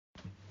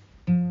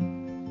Goat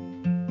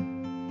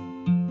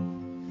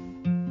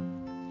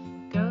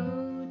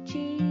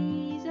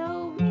cheese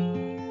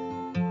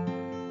oatmeal.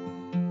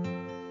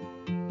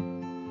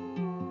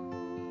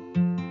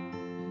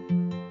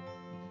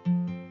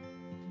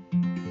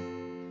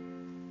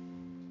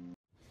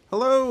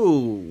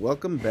 Hello,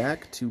 welcome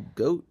back to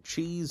Goat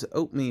Cheese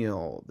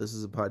Oatmeal. This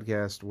is a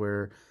podcast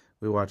where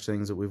we watch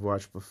things that we've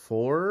watched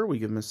before, we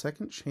give them a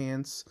second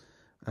chance,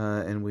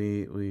 and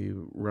we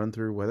run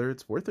through whether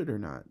it's worth it or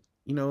not.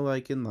 You know,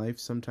 like in life,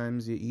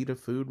 sometimes you eat a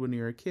food when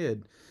you're a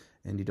kid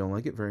and you don't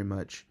like it very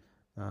much.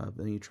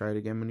 Then you try it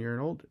again when you're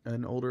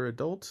an older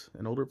adult,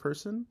 an older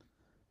person,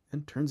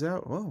 and turns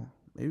out, well,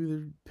 maybe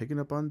they're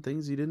picking up on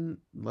things you didn't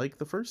like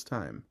the first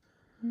time.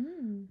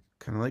 Kind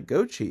of like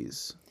goat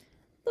cheese.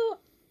 I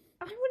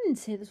wouldn't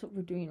say that's what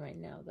we're doing right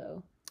now,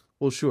 though.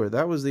 Well, sure.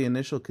 That was the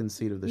initial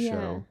conceit of the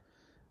show.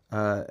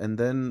 And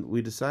then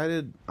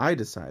I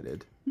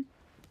decided.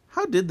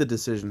 How did the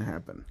decision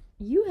happen?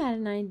 You had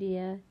an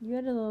idea. You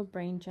had a little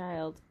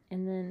brainchild,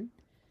 and then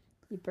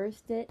you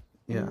birthed it.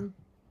 Yeah. And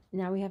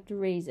now we have to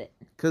raise it.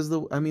 Because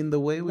the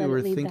way we Let were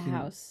it leave thinking, the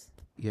house.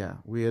 Yeah,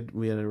 we had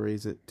to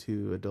raise it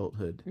to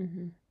adulthood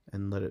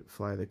and let it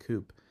fly the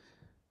coop.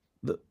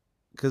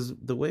 Because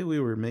the way we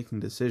were making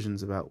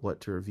decisions about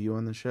what to review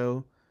on the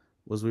show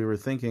was we were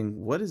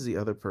thinking, what is the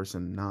other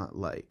person not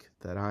like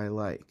that I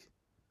like?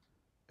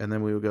 And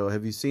then we would go,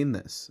 have you seen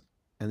this?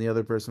 And the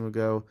other person would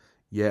go,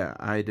 yeah,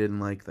 I didn't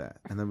like that.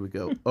 And then we'd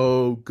go,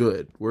 oh,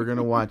 good, we're going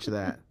to watch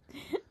that.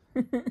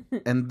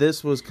 And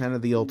this was kind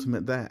of the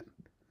ultimate that.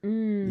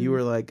 You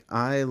were like,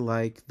 I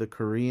like the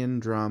Korean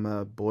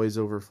drama Boys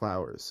Over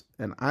Flowers.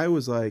 And I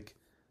was like,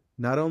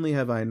 not only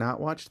have I not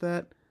watched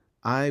that,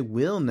 I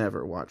will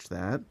never watch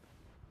that.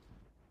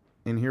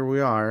 And here we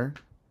are.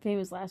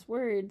 Famous last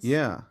words.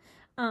 Yeah.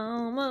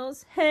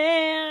 Almost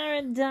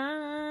paradise.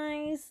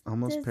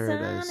 Almost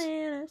paradise.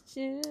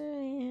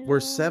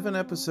 We're 7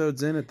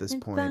 episodes in at this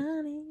point.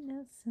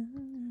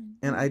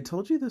 And I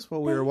told you this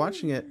while we were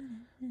watching it.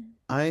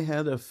 I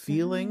had a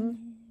feeling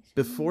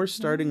before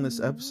starting this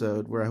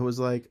episode where I was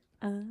like,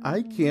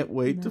 I can't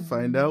wait to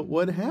find out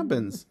what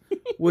happens.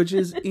 Which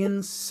is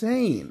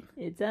insane.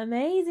 It's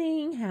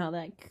amazing how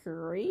that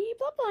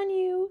creeps up on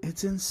you.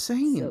 It's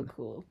insane. So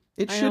cool.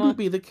 It shouldn't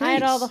be the case. I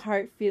had all the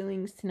heart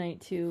feelings tonight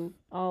too.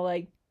 All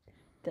like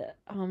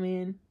oh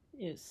man,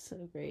 it was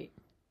so great.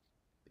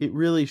 It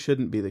really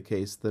shouldn't be the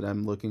case that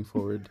I'm looking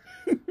forward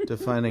to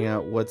finding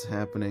out what's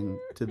happening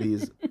to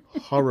these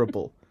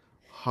horrible,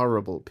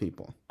 horrible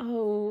people.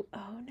 Oh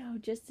no,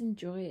 just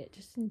enjoy it.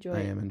 Just enjoy it.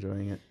 I am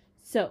enjoying it.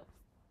 So,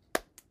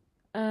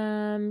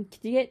 to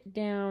get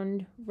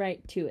down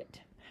right to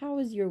it. How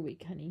was your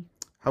week, honey?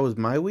 How was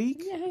my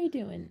week? Yeah, how you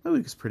doing? My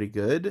week's pretty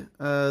good.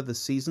 The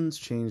seasons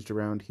changed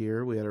around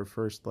here. We had our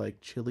first,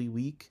 chilly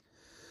week.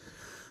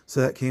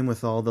 So that came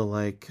with all the,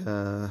 I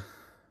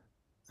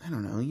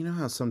don't know. You know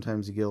how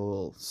sometimes you get a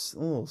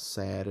little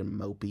sad and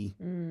mopey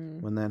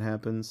when that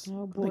happens?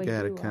 Oh, boy, I think I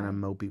had a kind of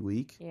mopey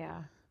week.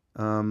 Yeah.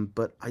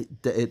 But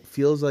it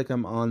feels like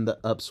I'm on the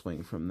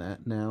upswing from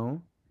that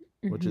now,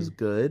 which is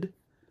good.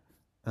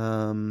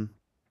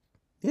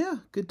 Yeah,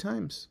 good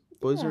times.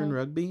 Boys are in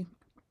rugby.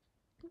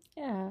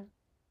 Yeah.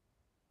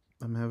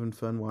 I'm having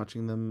fun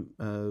watching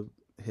them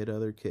hit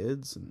other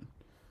kids and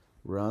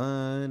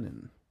run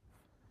and,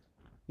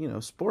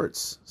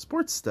 sports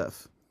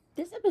stuff.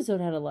 This episode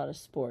had a lot of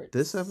sports.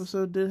 This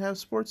episode did have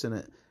sports in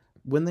it.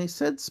 When they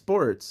said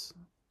sports,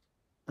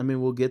 I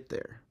mean, we'll get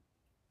there.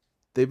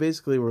 They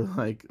basically were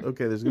like,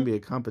 okay, there's going to be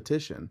a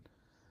competition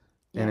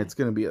and it's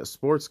going to be a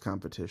sports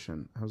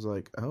competition. I was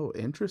like, oh,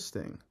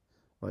 interesting.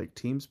 Like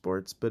team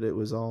sports, but it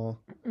was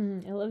all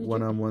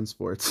one-on-one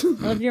sports. I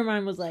love your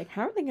mind was like,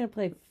 how are they going to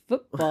play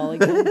football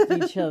against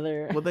each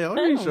other? Well, they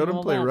already showed them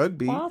play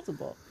rugby.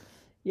 Possible.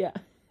 Yeah.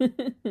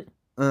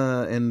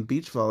 And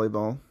beach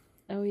volleyball.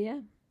 Oh,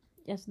 yeah.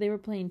 Yes, they were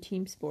playing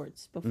team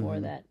sports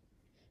before that.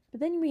 But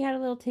then we had a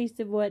little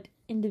taste of what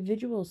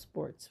individual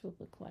sports would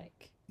look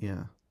like.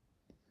 Yeah.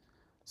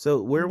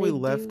 So where we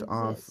left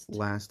off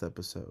last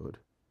episode,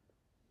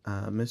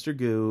 Mr.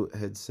 Goo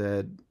had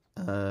said,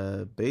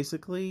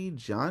 basically,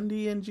 Goo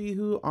and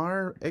Jihu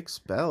are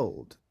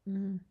expelled.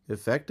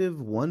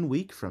 Effective 1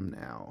 week from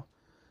now.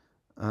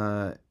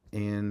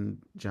 And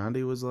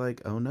Gandhi was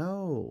like, oh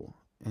no.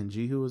 And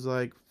Jihu was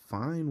like,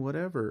 fine,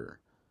 whatever.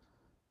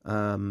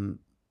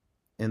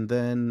 And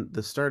then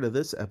the start of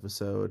this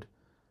episode,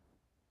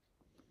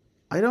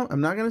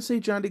 I'm not going to say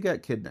Gandhi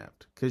got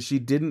kidnapped, because she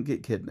didn't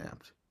get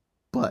kidnapped.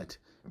 But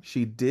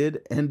she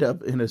did end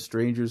up in a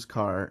stranger's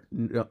car,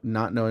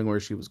 not knowing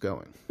where she was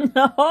going.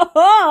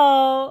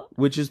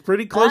 Which is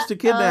pretty close to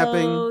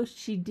kidnapping. Oh,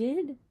 she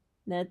did?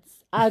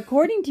 That's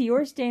according to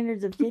your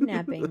standards of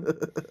kidnapping.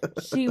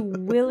 She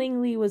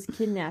willingly was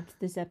kidnapped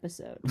this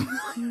episode.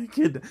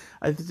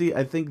 I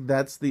think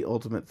that's the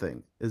ultimate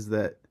thing, is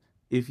that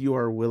if you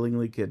are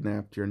willingly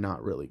kidnapped, you're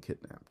not really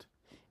kidnapped.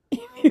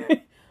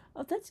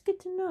 Oh, that's good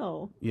to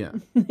know. Yeah.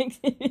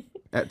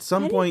 At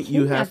some point,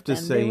 you have to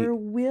say... They were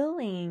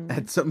willing.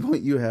 At some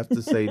point, you have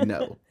to say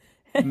no.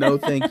 No,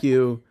 thank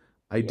you.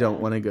 I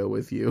don't want to go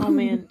with you. Oh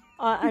man,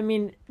 I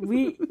mean,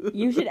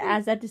 you should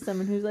ask that to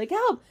someone who's like,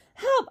 help,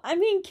 I'm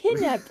being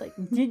kidnapped. Like,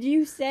 did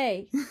you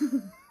say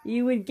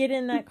you would get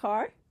in that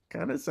car?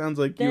 Kind of sounds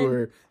like you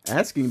were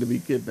asking to be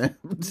kidnapped.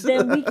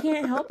 Then we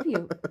can't help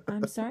you.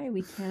 I'm sorry,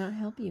 we cannot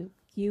help you.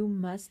 You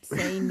must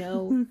say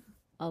no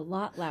a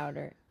lot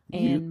louder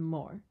and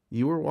more.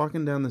 You were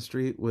walking down the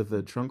street with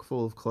a trunk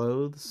full of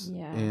clothes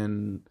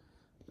and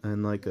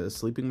like a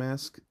sleeping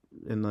mask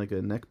and like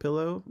a neck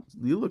pillow.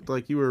 You looked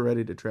like you were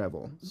ready to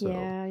travel. So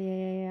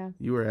Yeah.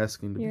 You were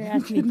asking to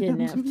be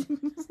kidnapped.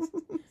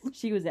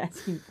 She was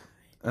asking.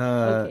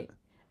 Okay.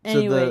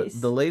 Anyways. So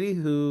the lady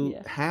who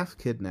half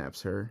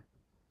kidnaps her,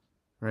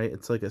 right?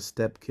 It's like a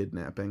step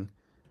kidnapping.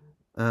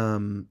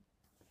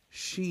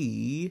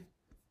 She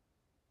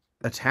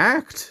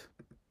attacked.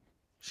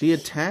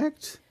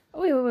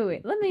 Oh,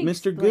 wait. Let me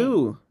Mr. explain.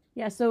 Goo.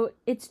 Yeah, so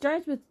it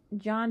starts with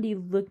John D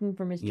looking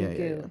for Mr.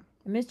 Goo. Yeah.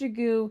 And Mr.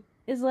 Goo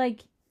is like,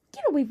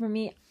 get away from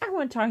me. I don't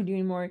want to talk to you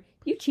anymore.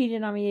 You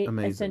cheated on me,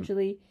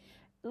 essentially.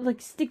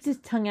 Like, sticks his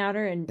tongue out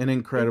her. And an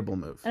incredible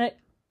move. And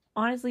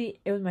honestly,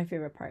 it was my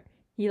favorite part.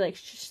 He, like,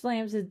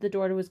 slams the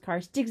door to his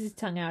car, sticks his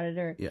tongue out at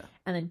her,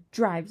 and then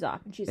drives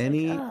off. And she's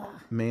Any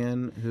like,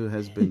 man who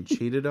has been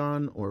cheated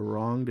on or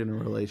wronged in a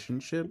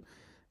relationship,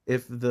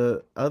 if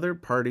the other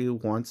party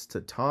wants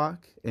to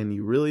talk and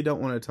you really don't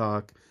want to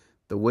talk,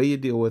 the way you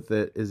deal with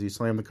it is you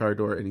slam the car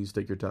door and you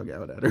stick your tongue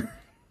out at her.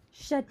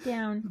 Shut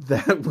down.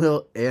 That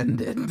will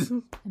end it.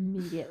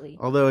 Immediately.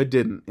 Although it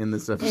didn't in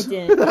this episode.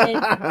 It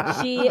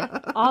didn't. She,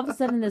 all of a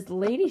sudden, this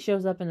lady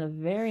shows up in a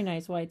very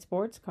nice white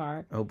sports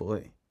car. Oh,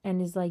 boy.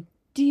 And is like,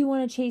 do you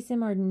want to chase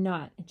him or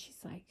not? And she's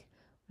like,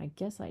 I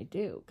guess I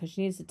do. Because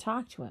she needs to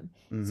talk to him.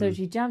 Mm-hmm. So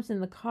she jumps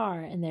in the car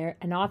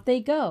and off they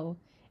go.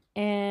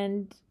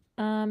 And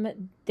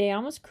they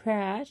almost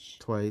crash.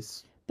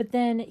 Twice. But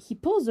then he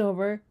pulls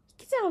over, he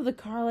gets out of the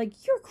car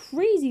like, you're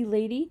crazy,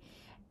 lady.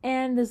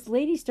 And this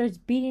lady starts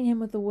beating him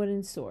with a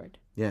wooden sword.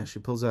 Yeah, she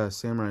pulls out a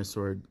samurai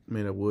sword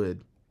made of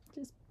wood.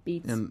 Just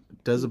beats. And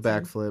does a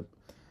backflip.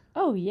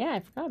 Oh, yeah, I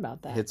forgot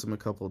about that. Hits him a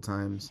couple of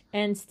times.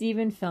 And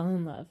Steven fell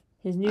in love.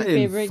 His new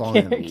favorite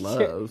character. In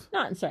love.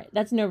 No, sorry,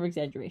 that's an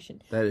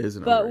over-exaggeration. That is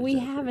an But we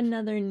have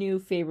another new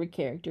favorite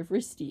character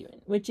for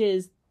Steven, which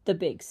is the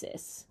big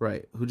sis.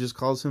 Right, who just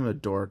calls him a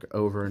dork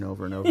over and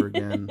over and over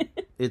again.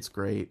 It's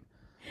great.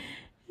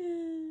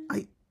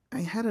 I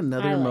had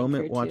another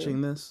moment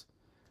watching this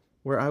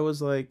where I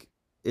was like,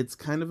 it's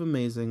kind of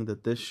amazing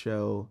that this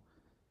show,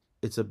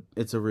 it's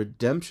a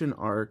redemption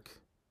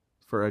arc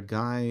for a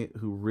guy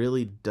who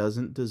really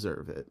doesn't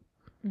deserve it.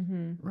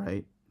 Mm-hmm.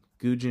 Right?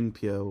 Goo and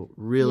Jihu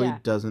really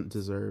doesn't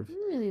deserve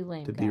really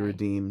lame to guy. be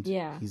redeemed.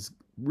 Yeah. He's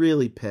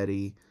really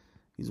petty.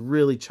 He's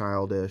really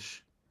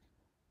childish.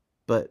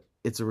 But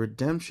it's a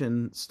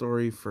redemption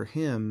story for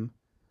him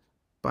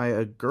by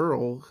a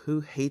girl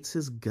who hates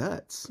his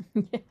guts.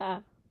 Yeah.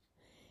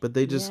 But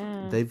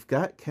they've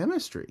got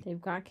chemistry.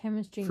 They've got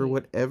chemistry. For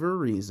whatever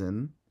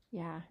reason.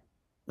 Yeah.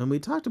 And we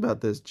talked about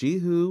this.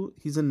 Jihu,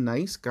 he's a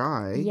nice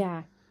guy.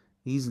 Yeah.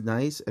 He's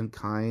nice and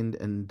kind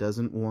and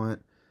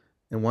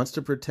wants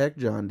to protect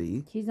John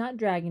D. He's not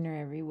dragging her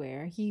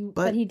everywhere.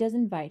 But he does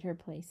invite her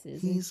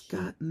places. He's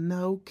got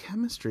no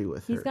chemistry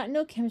with her. He's got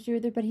no chemistry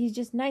with her, but he's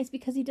just nice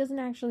because he doesn't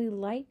actually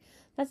like...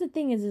 That's the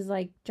thing is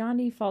like, John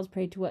D falls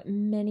prey to what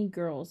many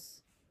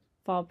girls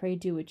fall prey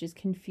to, which is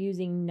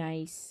confusing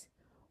nice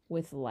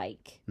with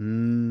like.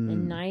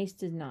 And nice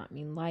does not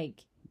mean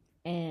like.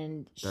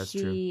 And That's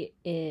she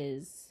true.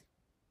 is...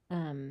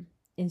 and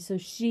so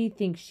she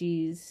thinks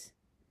she's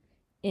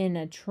in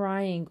a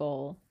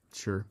triangle.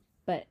 Sure.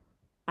 But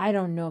I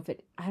don't know if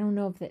it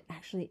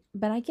actually,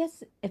 but I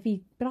guess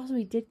but also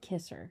he did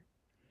kiss her.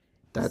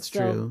 That's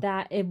true.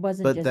 That it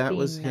wasn't but just that being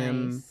was nice.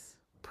 Him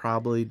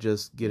probably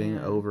just getting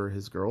over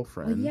his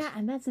girlfriend. Well, yeah,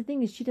 and that's the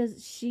thing is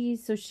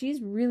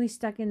she's really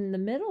stuck in the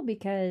middle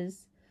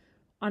because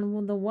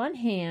on the one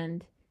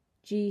hand,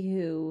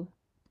 Jihu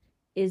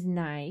is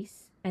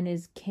nice and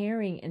is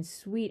caring and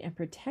sweet and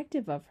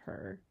protective of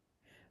her,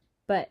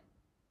 but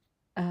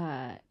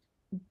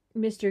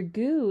Mr.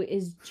 Goo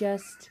is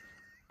just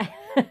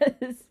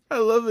I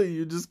love that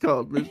you just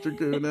call him Mr.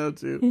 Goo now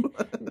too.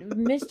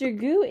 Mr.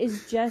 Goo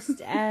is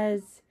just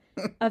as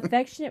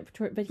affectionate,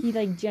 but he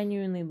like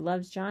genuinely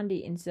loves John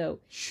D, and so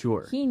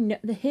sure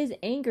his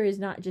anger is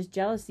not just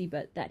jealousy,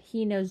 but that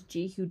he knows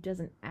Jihu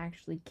doesn't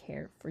actually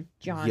care for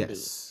John D.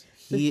 Yes,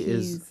 so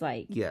he's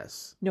like,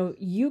 yes, no,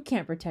 you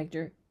can't protect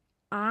her.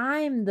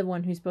 I'm the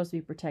one who's supposed to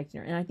be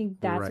protecting her, and I think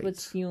that's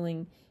what's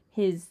fueling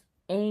his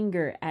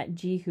anger at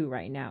Jihu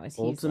right now. Is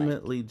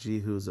ultimately like,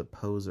 Jihu's a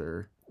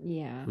poser.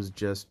 Yeah. Who's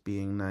just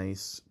being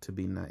nice to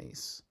be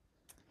nice.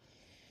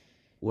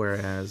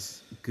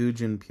 Whereas Goo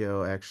and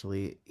Jihu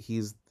actually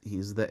he's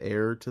the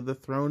heir to the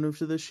throne of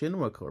the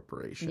Shinwa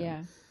Corporation.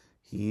 Yeah.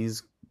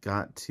 He's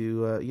got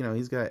to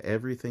he's got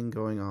everything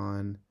going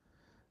on.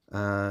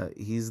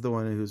 He's the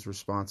one who's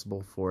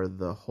responsible for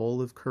the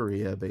whole of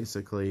Korea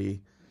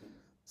basically.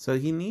 So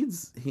he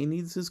needs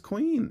his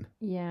queen.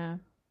 Yeah.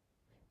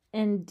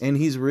 And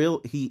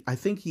I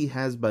think he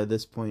has by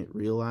this point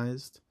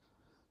realized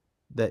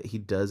that he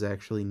does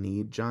actually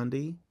need John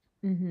D.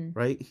 Mm-hmm.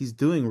 Right? He's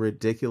doing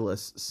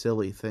ridiculous,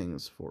 silly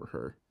things for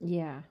her.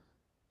 Yeah.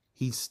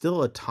 He's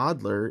still a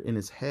toddler in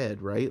his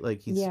head, right?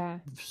 Like, he's Yeah.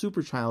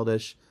 super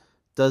childish,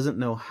 doesn't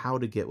know how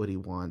to get what he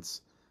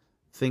wants,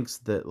 thinks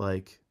that,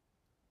 like,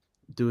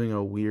 doing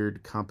a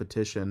weird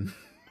competition...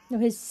 No,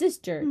 his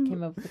sister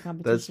came up with the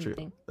competition That's true.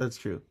 thing. That's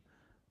true.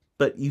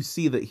 But you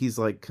see that he's,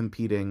 like,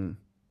 competing...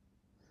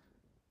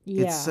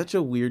 Yeah. It's such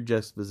a weird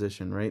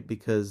juxtaposition, right?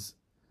 Because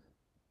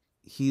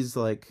he's,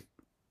 like,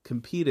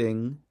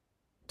 competing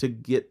to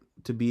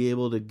be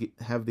able to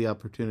have the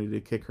opportunity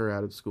to kick her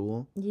out of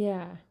school.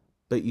 Yeah.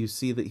 But you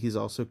see that he's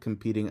also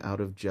competing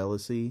out of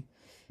jealousy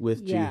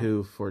with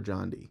Jihu for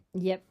John D.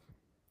 Yep.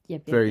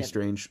 Very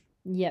strange.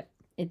 Yep.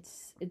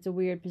 It's a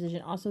weird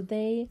position. Also,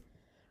 they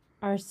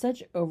are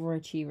such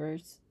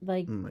overachievers.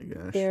 Like, oh my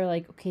gosh. They're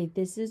like, okay,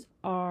 this is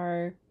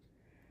our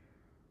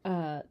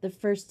the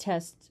first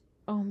test.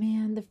 Oh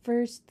man, the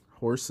first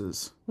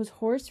horses was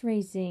horse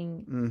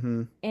racing.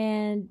 Mm-hmm.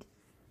 And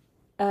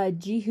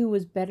Jihu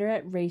was better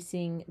at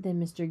racing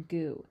than Mr.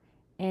 Goo,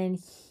 and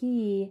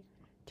he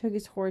took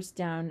his horse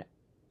down.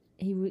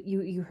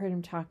 You heard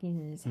him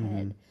talking in his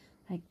head,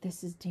 like,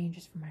 this is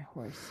dangerous for my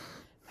horse.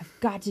 I've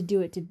got to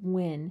do it to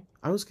win.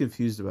 I was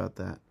confused about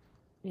that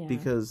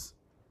because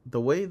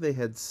the way they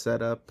had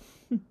set up,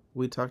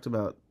 we talked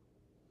about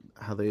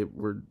how they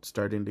were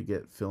starting to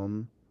get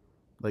film,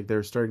 like they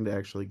were starting to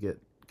actually get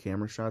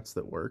camera shots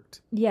that worked.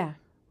 Yeah.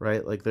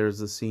 Right? Like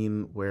there's a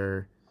scene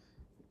where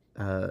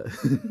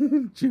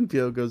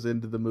Junpyo goes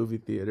into the movie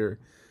theater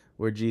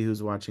where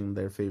Jihu's watching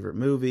their favorite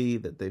movie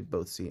that they've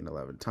both seen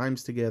 11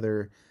 times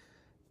together,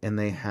 and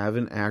they have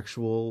an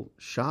actual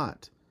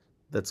shot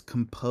that's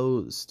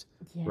composed,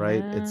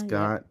 right? It's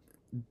got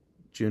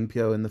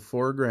Junpyo in the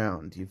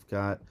foreground. You've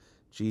got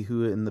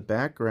Jihu in the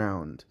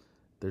background.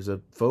 There's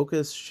a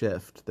focus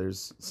shift.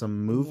 There's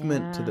some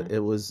movement to the...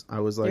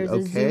 I was like, there's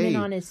okay. There's a zoom in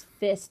on his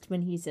fist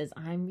when he says,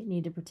 I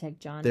need to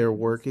protect John. They're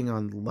working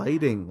on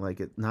lighting. Wow.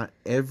 Like, not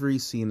every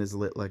scene is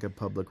lit like a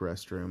public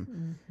restroom.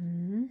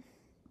 Mm-hmm.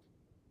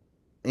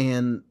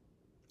 And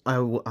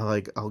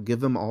I'll give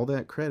them all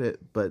that credit,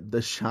 but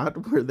the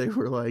shot where they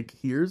were like,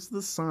 here's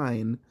the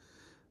sign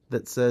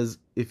that says,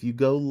 if you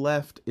go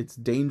left, it's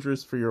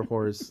dangerous for your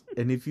horse,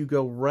 and if you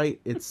go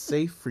right, it's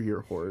safe for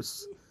your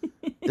horse.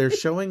 They're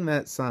showing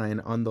that sign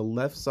on the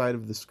left side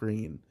of the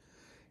screen,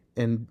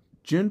 and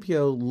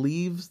Junpyo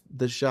leaves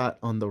the shot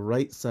on the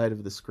right side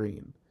of the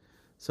screen.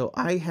 So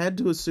I had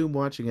to assume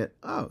watching it,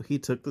 oh, he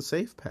took the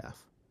safe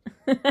path.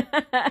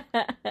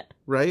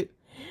 Right?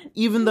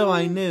 Even though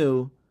I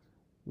knew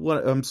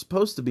what I'm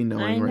supposed to be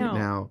knowing right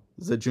now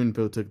is that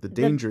Junpyo took the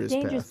dangerous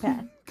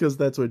path. Because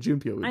that's what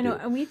Junpyo would do. I know,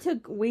 and we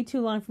took way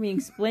too long for me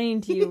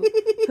explaining to you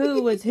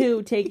who was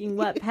who taking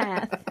what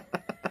path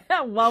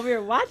while we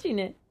were watching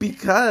it.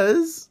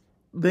 Because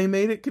they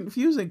made it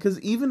confusing. Because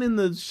even in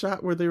the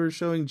shot where they were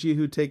showing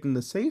Jihu taking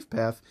the safe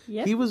path,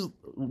 he was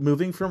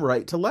moving from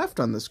right to left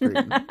on the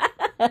screen.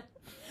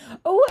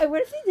 Oh, I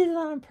wonder if they did it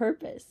on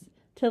purpose.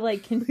 To,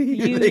 like,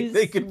 confuse...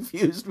 they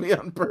confused me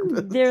on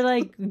purpose. They're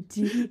like...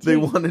 They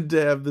wanted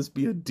to have this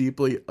be a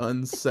deeply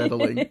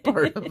unsettling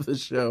part of the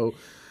show.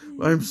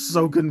 I'm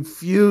so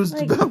confused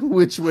about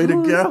which way to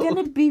go. Who's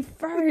gonna be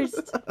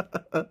first?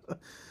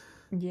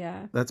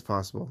 Yeah. That's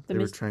possible. They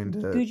were trying to...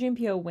 Goo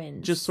Junpyo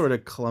wins. Just sort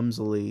of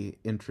clumsily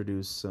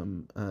introduce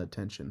some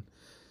tension.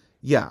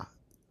 Yeah.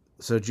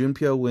 So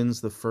Junpyo wins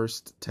the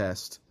first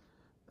test.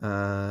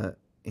 And...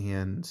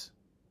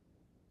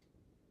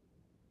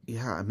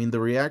 yeah, I mean, the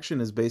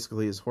reaction is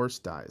basically his horse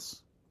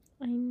dies.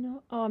 I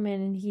know. Oh, man,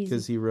 and he's...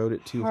 because he rode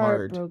it too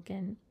hard.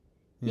 Heartbroken.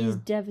 Yeah. He's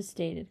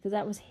devastated, because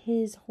that was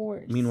his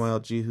horse. Meanwhile,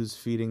 Jihu's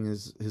feeding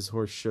his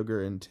horse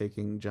sugar and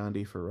taking John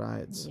D for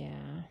rides.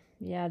 Yeah.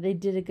 Yeah, they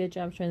did a good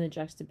job showing the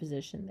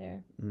juxtaposition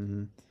there.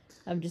 Mm-hmm.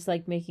 I'm just,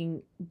 like,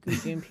 making Goo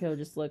Junpyo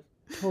just look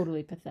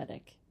totally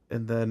pathetic.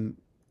 And then,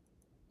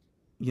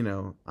 you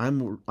know,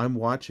 I'm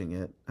watching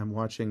it. I'm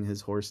watching his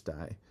horse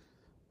die.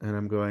 And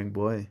I'm going,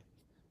 boy...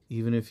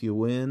 even if you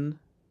win,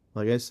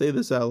 like I say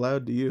this out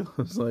loud to you,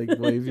 I was like,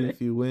 well, even if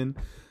you win,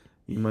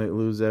 you might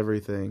lose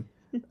everything.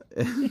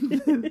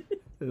 And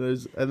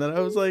then I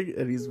was like,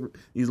 and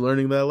he's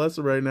learning that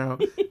lesson right now.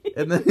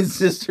 And then his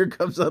sister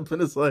comes up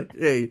and is like,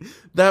 hey,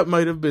 that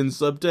might have been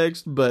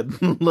subtext,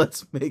 but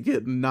let's make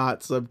it not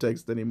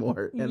subtext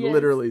anymore. And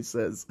literally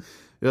says,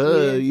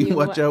 you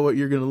watch out what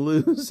you're going to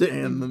lose,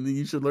 and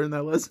you should learn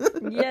that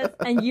lesson. Yes,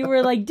 and you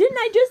were like, didn't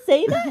I just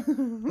say that?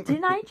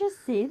 Didn't I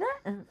just say that?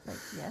 And it's like,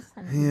 yes,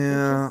 honey, you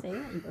just say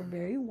it. You are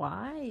very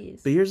wise.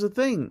 But here's the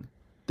thing.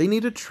 They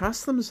need to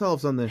trust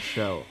themselves on this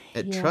show.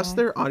 And trust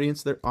their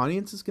audience. Their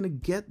audience is going to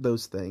get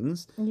those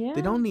things. Yeah.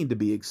 They don't need to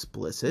be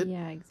explicit.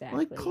 Yeah, exactly.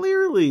 Like,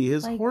 clearly,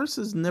 his horse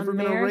is never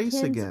going to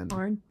race again. Americans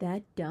aren't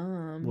that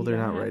dumb. Well, they're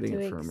not writing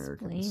it for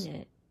Americans.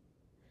 It.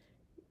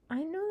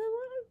 I know that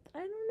I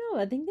don't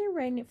know. I think they're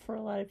writing it for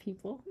a lot of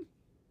people.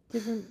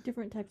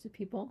 Different types of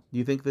people. Do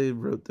you think they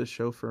wrote this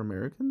show for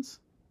Americans?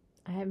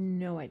 I have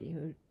no idea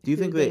who. Do you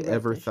think they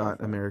ever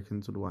thought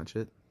Americans would watch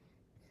it?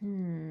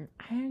 I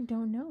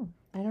don't know.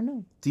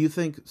 Do you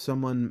think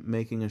someone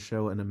making a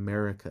show in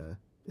America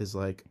is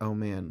like, oh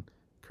man,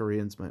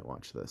 Koreans might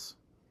watch this?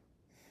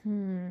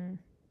 That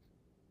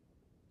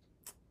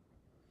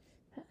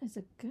is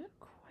a good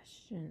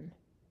question.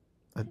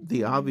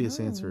 The obvious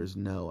answer is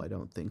no, I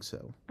don't think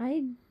so.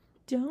 I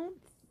don't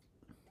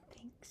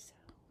think so.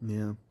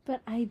 Yeah.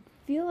 But I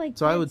feel like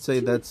so I would say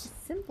that's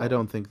simple. I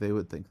don't think they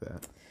would think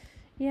that.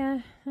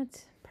 Yeah,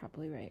 that's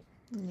probably right.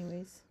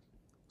 Anyways.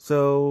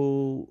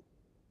 So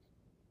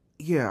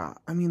yeah,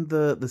 I mean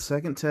the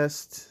second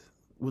test,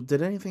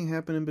 did anything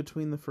happen in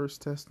between the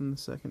first test and the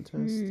second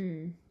test?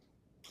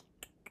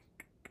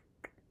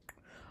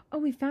 Oh,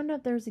 we found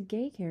out there was a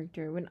gay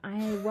character when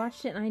I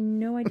watched it, and I had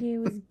no idea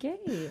it was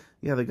gay.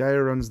 Yeah, the guy who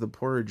runs the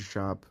porridge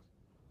shop.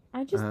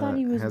 I just thought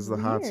he was has the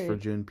weird. hots for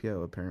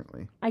Junpyo,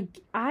 apparently.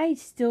 I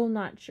still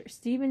not sure.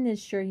 Steven is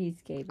sure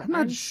he's gay, but I'm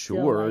not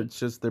sure. It's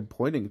just they're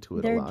pointing to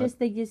it a lot.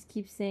 They just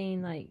keep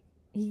saying, like,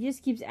 he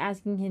just keeps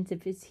asking hints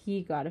if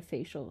he got a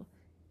facial.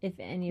 If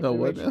any of the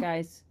rich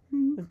guys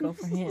would go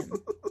for him.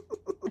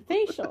 A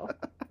facial.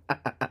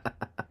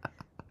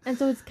 And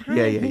so it's kind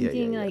of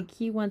hinting like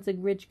he wants a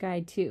rich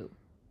guy too.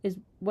 Is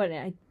what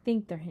I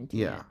think they're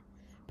hinting at.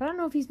 But I don't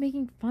know if he's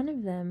making fun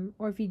of them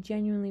or if he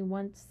genuinely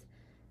wants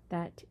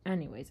that.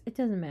 Anyways, it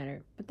doesn't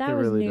matter. But that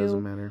was really new.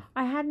 Doesn't matter.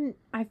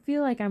 I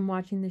feel like I'm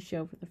watching the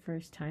show for the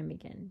first time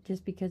again,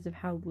 just because of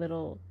how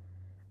little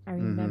I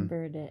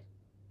remembered it.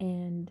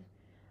 And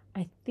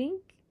I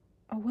think,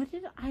 I was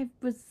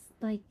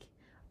like,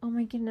 oh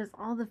my goodness,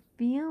 all the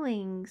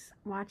feelings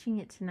watching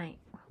it tonight.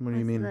 What do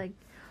you mean? Like,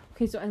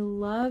 okay, so I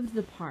loved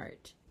the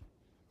part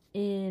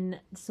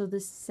so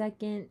the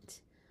second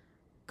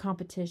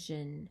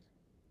competition,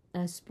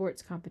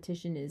 sports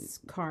competition, is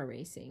car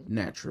racing.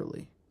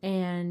 Naturally.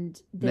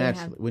 And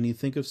when you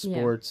think of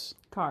sports,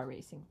 car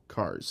racing,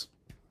 cars.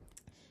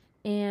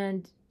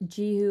 And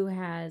Jihu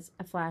has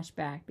a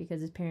flashback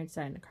because his parents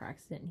died in a car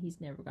accident and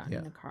he's never gotten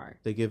in a car.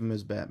 They give him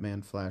his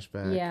Batman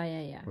flashback.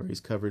 Yeah. Where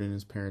he's covered in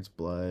his parents'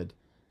 blood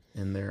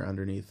and they're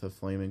underneath a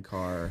flaming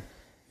car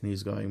and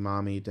he's going,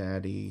 Mommy,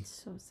 Daddy,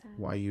 so sad.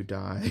 Why you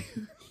die?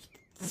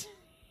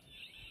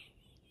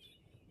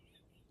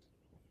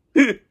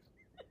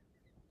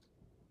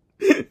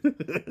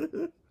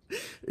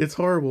 It's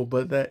horrible,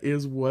 but that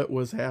is what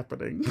was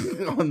happening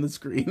on the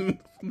screen.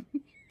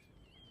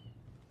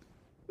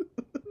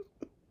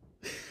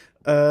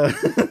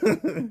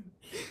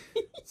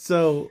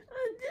 So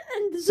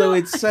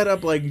it's set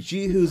up like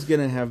Jihu's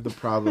gonna have the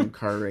problem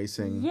car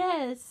racing.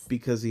 Yes.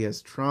 Because he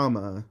has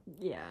trauma.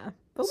 Yeah.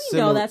 But we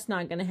know that's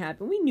not gonna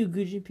happen. We knew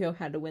Goo and Jihu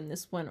had to win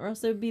this one, or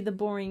else it would be the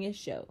boringest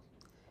show.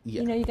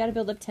 Yeah. You gotta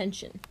build up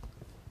tension.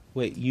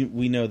 Wait,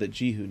 we know that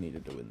Jihu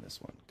needed to win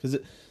this one. Because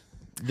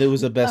there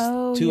was a best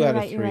 2 out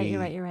of 3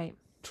 You're right.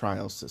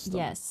 trial system.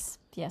 Yes,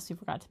 we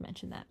forgot to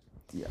mention that.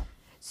 Yeah.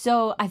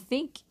 So I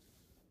think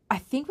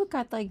what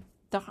got like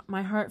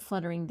my heart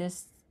fluttering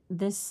this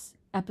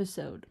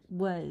episode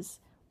was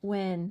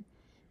when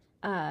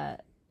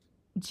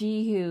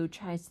Jihu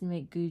tries to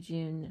make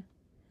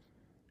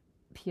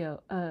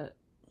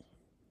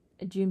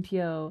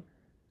Junpyo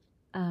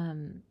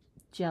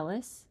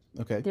jealous.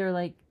 Okay. They're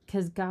like,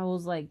 because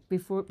Gaul's like,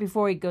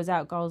 before he goes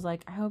out, Gaul's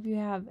like, I hope you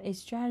have a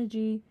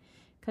strategy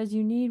because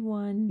you need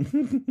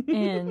one.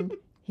 And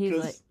he's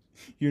like,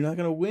 you're not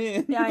gonna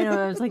win. Yeah, I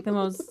know. It was like the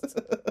most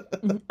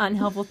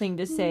unhelpful thing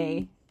to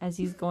say as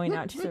he's going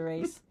out to the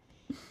race.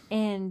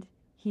 And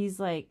he's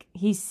like,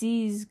 he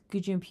sees Goo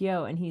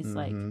Junpyo and he's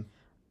like,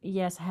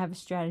 yes, I have a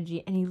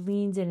strategy. And he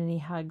leans in and he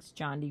hugs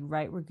Jondi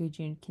right where Goo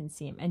Jun can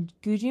see him. And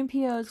Goo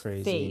Junpyo's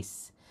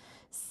face,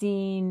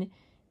 seeing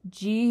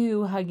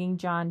Jihu hugging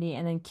Jondi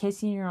and then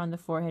kissing her on the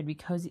forehead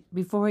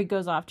before he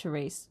goes off to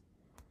race,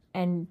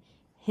 and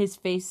his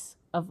face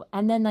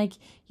and then like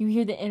you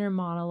hear the inner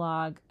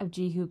monologue of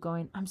Jihu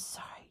going, I'm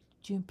sorry,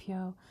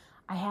 Junpyo,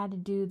 I had to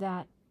do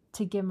that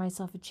to give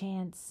myself a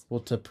chance. Well,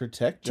 to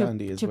protect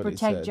Jondi is what he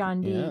said. To protect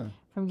Jondi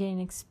from getting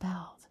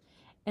expelled.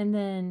 And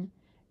then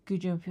Goo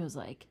Junpyo's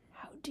like,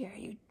 how dare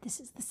you?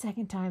 This is the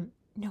second time.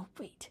 No,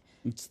 wait.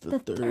 It's the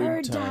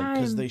third time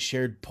because they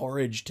shared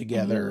porridge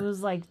together. And he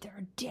was like,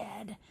 they're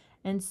dead.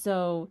 And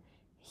so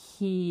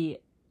he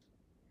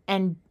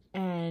and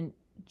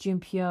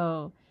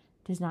Junpyo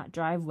does not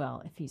drive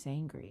well if he's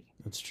angry.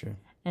 That's true.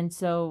 And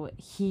so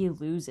he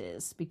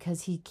loses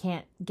because he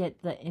can't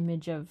get the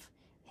image of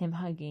him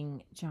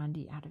hugging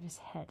Jondi out of his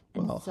head.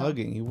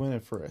 Hugging, he went in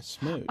for a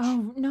smooch.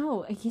 Oh,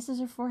 no, he kisses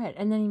her forehead.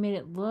 And then he made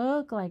it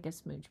look like a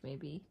smooch,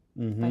 maybe,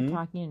 by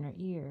talking in her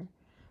ear.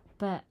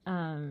 But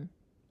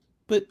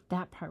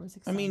that part was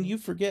exciting. I mean, you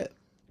forget,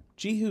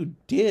 Jihu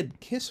did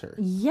kiss her.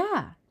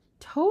 Yeah,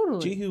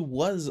 totally. Jihu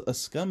was a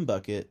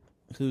scumbucket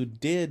who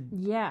did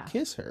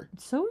kiss her.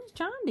 So is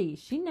Jondi.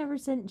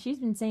 She's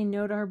been saying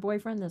no to her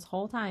boyfriend this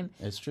whole time.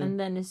 That's true. And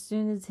then as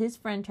soon as his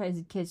friend tries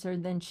to kiss her,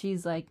 then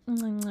she's like,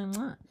 mwah, mwah,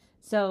 mwah.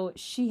 So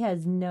she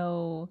has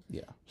no...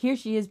 Yeah. Here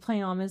she is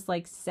playing almost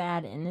like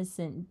sad,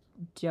 innocent,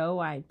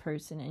 doe-eyed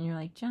person. And you're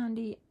like,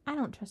 Jondi, I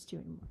don't trust you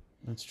anymore.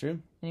 That's true.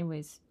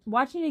 Anyways,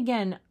 watching it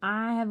again,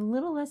 I have a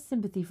little less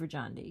sympathy for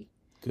John D.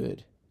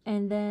 Good.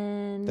 And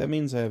then... That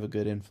means I have a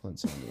good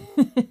influence on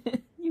you.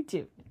 You do.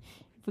 You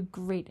have a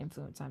great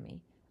influence on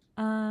me.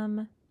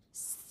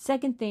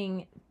 Second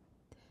thing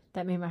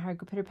that made my heart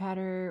go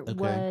pitter-patter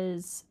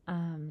was...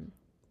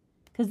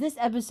 Because this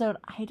episode,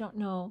 I don't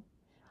know...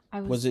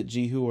 Was it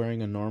Jihu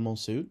wearing a normal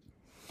suit?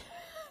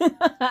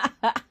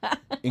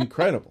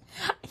 Incredible.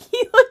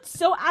 He looked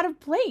so out of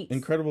place.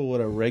 Incredible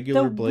what a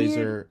regular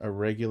blazer, a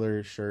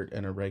regular shirt,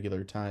 and a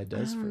regular tie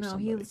does for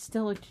somebody. He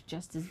still looked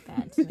just as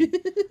bad to me.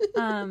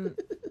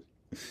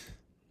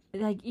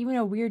 Like, even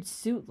a weird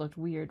suit looked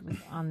weird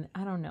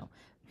I don't know.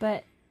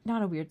 But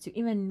not a weird suit.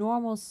 Even a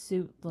normal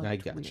suit looked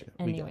weird. I got you.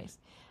 Anyways.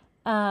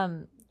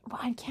 Well,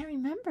 I can't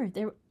remember.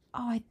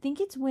 I think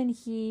it's when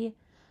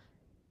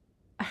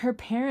her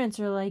parents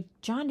are like,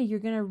 John D, you're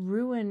going to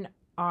ruin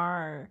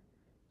our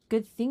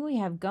good thing we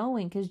have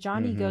going. Because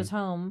John D goes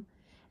home.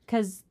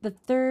 Because the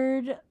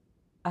third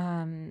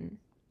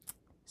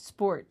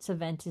sports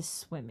event is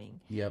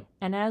swimming. Yep.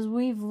 And as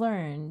we've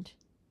learned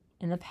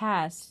in the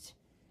past,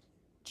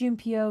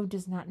 Junpyo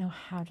does not know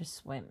how to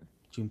swim.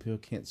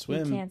 Junpyo can't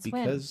swim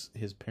because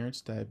his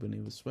parents died when he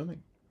was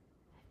swimming.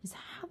 Is that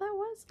how that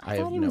was? I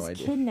thought he was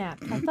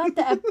kidnapped. I thought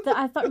the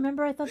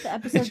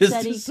episode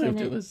said he couldn't.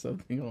 It was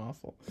something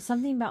awful.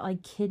 Something about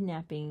like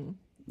kidnapping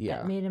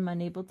that made him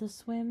unable to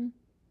swim.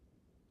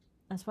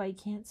 That's why he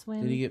can't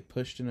swim. Did he get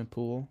pushed in a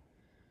pool?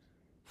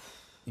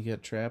 He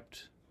got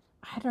trapped?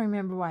 I don't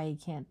remember why he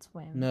can't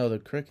swim. No, the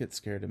cricket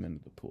scared him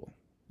into the pool.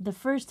 The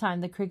first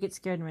time, the cricket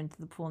scared him into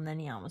the pool, and then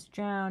he almost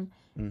drowned,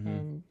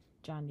 and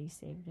John D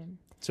saved him.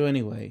 So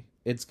anyway,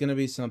 it's going to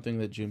be something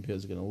that Junpyo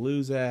is going to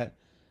lose at.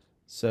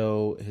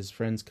 So his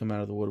friends come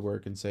out of the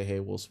woodwork and say, hey,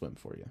 we'll swim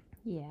for you.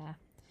 Yeah.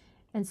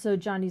 And so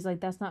John D's like,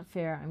 that's not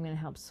fair. I'm going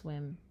to help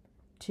swim,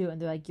 too.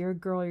 And they're like, you're a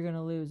girl, you're going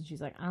to lose. And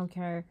she's like, I don't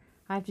care.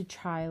 I have to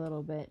try a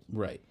little bit.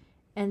 Right.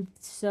 And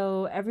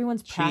so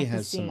everyone's practicing. She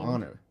has some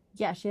honor.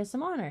 Yeah, she has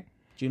some honor.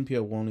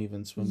 Junpyo won't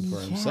even swim for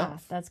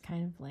himself. Yeah, that's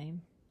kind of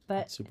lame. But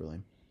that's super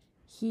lame.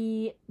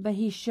 He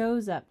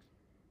shows up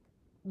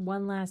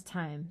one last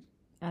time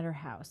at her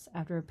house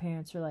after her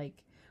parents are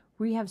like,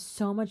 we have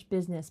so much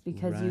business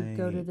because you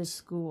go to the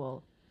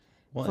school.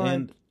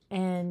 Well,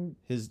 and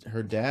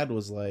her dad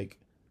was like,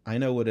 I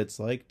know what it's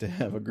like to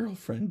have a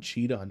girlfriend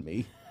cheat on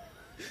me.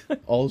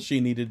 All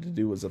she needed to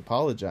do was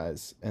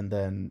apologize, and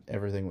then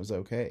everything was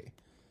okay.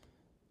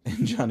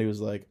 And Johnny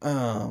was like,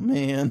 oh,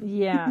 man.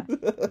 Yeah.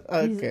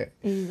 Okay.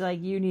 He's like,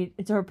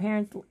 it's her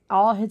parents,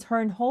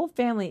 her whole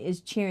family is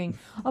cheering,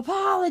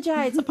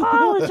 apologize,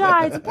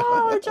 apologize,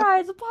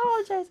 apologize,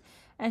 apologize.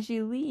 And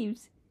she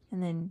leaves,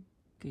 and then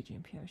Goo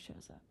Junpyo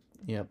shows up.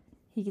 Yep.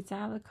 He gets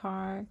out of the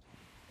car.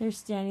 They're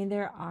standing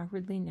there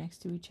awkwardly next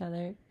to each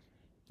other.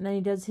 And then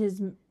he does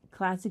his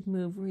classic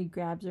move where he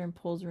grabs her and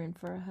pulls her in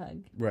for a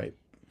hug. Right.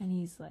 And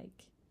he's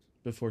like...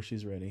 Before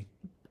she's ready.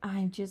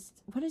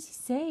 What does he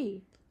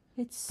say?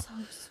 It's so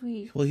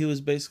sweet. Well, he was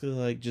basically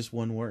like, just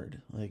one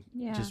word. Like,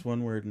 just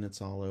one word and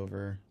it's all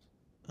over.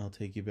 I'll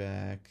take you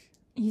back.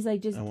 He's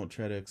like, I won't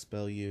try to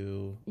expel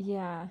you.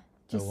 Yeah.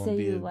 Just say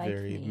you like me. I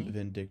won't be a very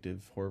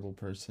vindictive, horrible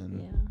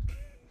person. Yeah.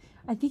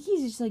 I think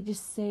he's just like,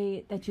 just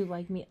say that you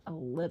like me a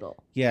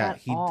little. Yeah,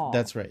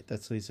 that's right.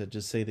 That's what he said.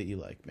 Just say that you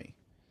like me.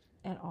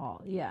 At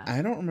all, yeah.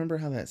 I don't remember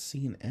how that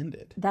scene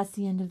ended. That's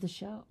the end of the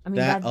show. I mean,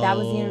 that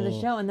was the end of the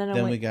show. And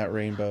then we got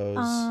rainbows.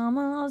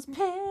 Almost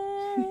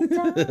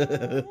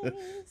paradise.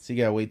 So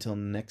you gotta wait till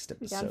next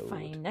episode. We gotta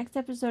find next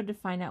episode to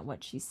find out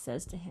what she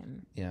says to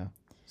him. Yeah.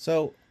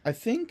 So, I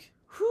think...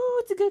 Whew,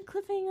 it's a good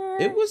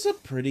cliffhanger. It was a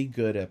pretty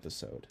good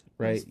episode,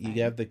 right?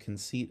 You have the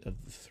conceit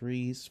of the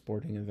 3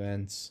 sporting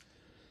events.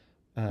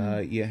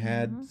 You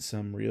had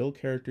some real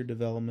character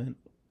development,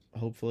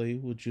 hopefully,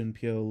 with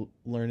Junpyo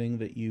learning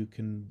that you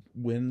can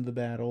win the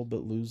battle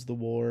but lose the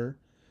war.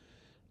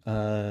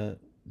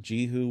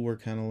 Jihu, we're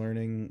kind of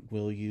learning,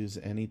 will use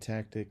any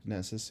tactic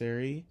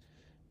necessary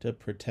to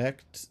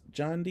protect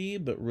John D,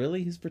 but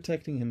really he's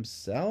protecting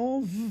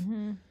himself.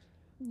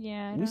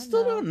 Yeah, we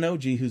still don't know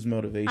Jihu's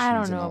motivations. I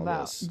don't know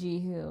about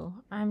Jihu.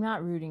 I'm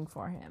not rooting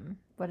for him.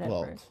 Whatever.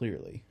 Well,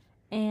 clearly.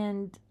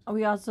 And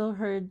we also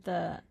heard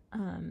the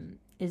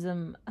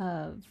ism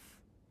of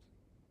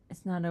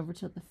it's not over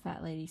till the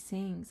fat lady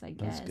sings, I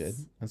guess.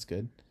 That's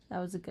good. That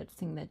was a good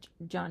thing that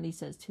John D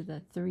says to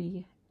the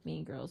 3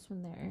 mean girls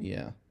when they're...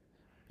 Yeah.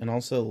 And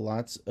also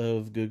lots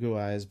of goo-goo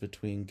eyes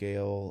between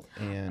Gale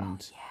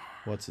and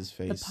what's his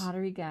face? The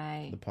pottery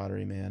guy. The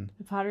pottery man.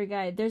 The pottery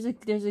guy. There's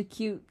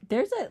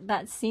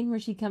that scene where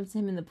she comes to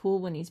him in the pool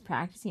when he's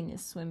practicing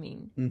his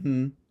swimming.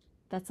 Mm-hmm.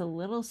 That's a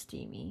little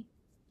steamy.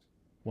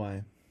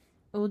 Why?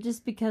 Well,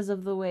 just because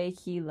of the way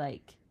he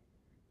like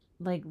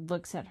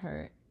looks at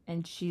her,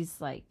 and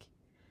she's like,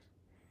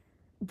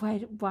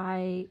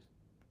 why?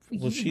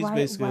 Well, she's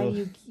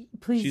basically.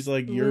 She's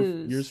like,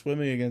 you're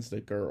swimming against a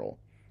girl.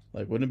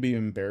 Like, wouldn't it be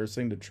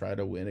embarrassing to try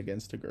to win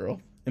against a girl?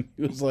 And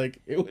he was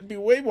like, it would be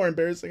way more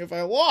embarrassing if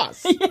I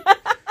lost. Yeah.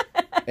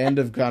 End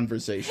of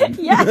conversation.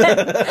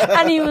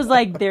 Yeah. And he was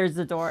like, there's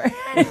the door.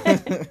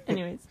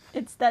 Anyways.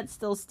 That's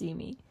still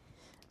steamy.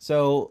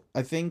 So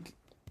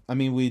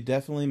we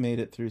definitely made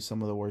it through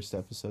some of the worst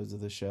episodes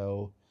of the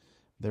show.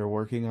 They're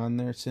working on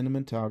their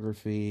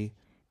cinematography.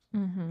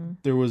 Mm-hmm.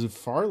 There was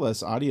far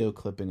less audio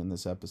clipping in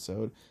this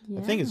episode. Yeah.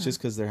 I think it's just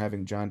because they're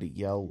having John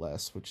yell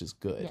less, which is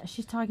good. Yeah,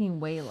 she's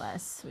talking way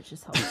less, which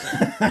is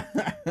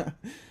helpful.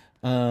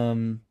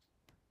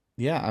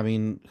 Yeah, I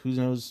mean, who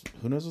knows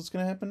what's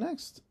gonna happen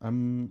next.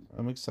 I'm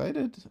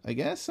excited. I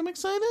guess I'm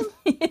excited.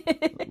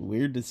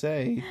 Weird to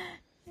say.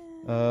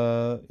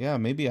 Yeah,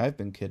 maybe I've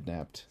been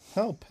kidnapped.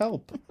 Help.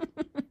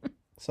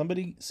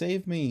 Somebody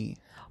save me.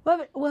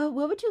 What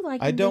would you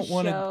like I in don't this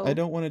want to show? I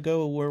don't want to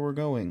go where we're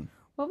going.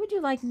 What would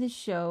you like in this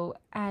show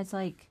as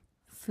like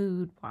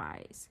food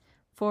wise?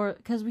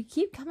 Because we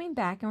keep coming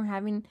back and we're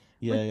having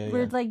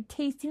we're like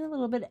tasting a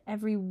little bit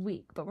every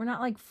week, but we're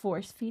not like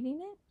force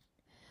feeding it.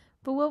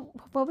 But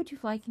what would you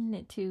liken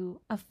it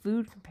to a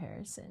food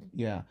comparison?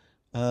 Yeah.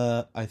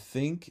 I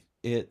think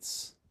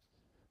it's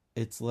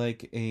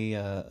like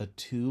a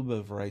tube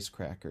of rice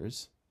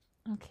crackers.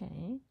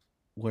 Okay.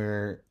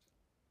 Where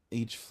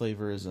each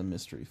flavor is a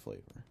mystery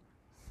flavor.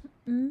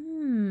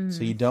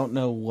 So you don't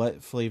know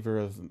what flavor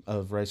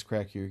of rice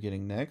cracker you're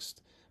getting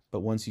next, but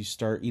once you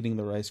start eating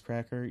the rice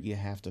cracker, you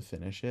have to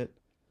finish it.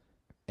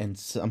 And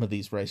some of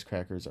these rice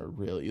crackers are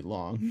really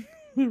long.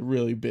 They're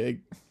really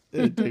big.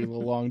 It takes a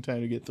long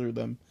time to get through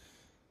them.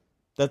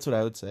 That's what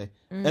I would say.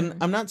 And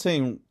I'm not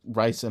saying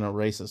rice in a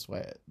racist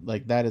way.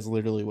 Like, that is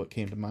literally what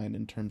came to mind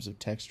in terms of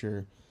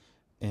texture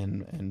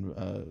and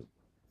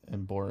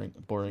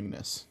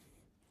boringness.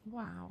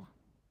 Wow.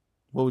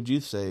 What would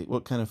you say?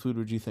 What kind of food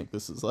would you think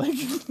this is like?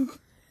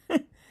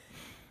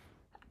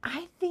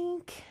 I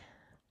think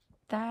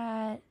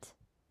that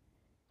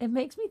it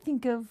makes me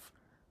think of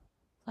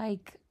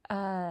like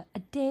a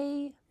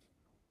day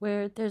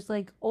where there's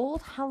like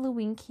old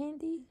Halloween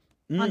candy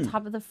on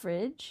top of the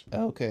fridge.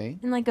 Okay.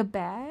 In like a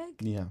bag.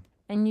 Yeah.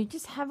 And you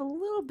just have a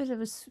little bit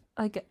of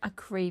a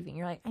craving.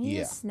 You're like, I need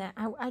a snack.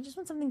 I just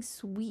want something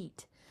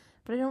sweet,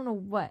 but I don't know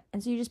what.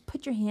 And so you just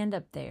put your hand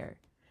up there.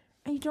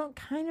 And you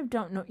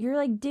don't know. You're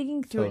like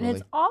digging through it, and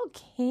it's all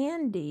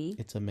candy.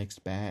 It's a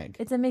mixed bag.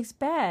 It's a mixed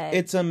bag.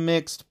 It's a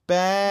mixed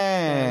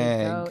bag.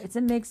 There you go. It's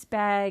a mixed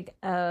bag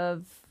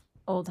of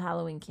old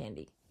Halloween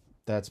candy.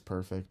 That's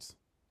perfect.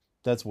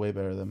 That's way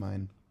better than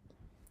mine.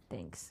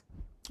 Thanks.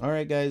 All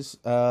right, guys.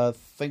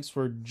 Thanks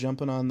for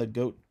jumping on the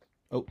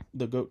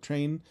goat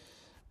train.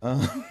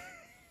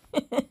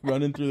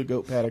 Running through the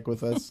goat paddock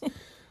with us.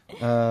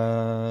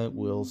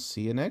 We'll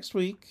see you next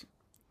week.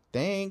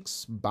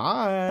 Thanks.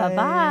 Bye.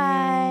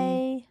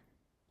 Bye-bye.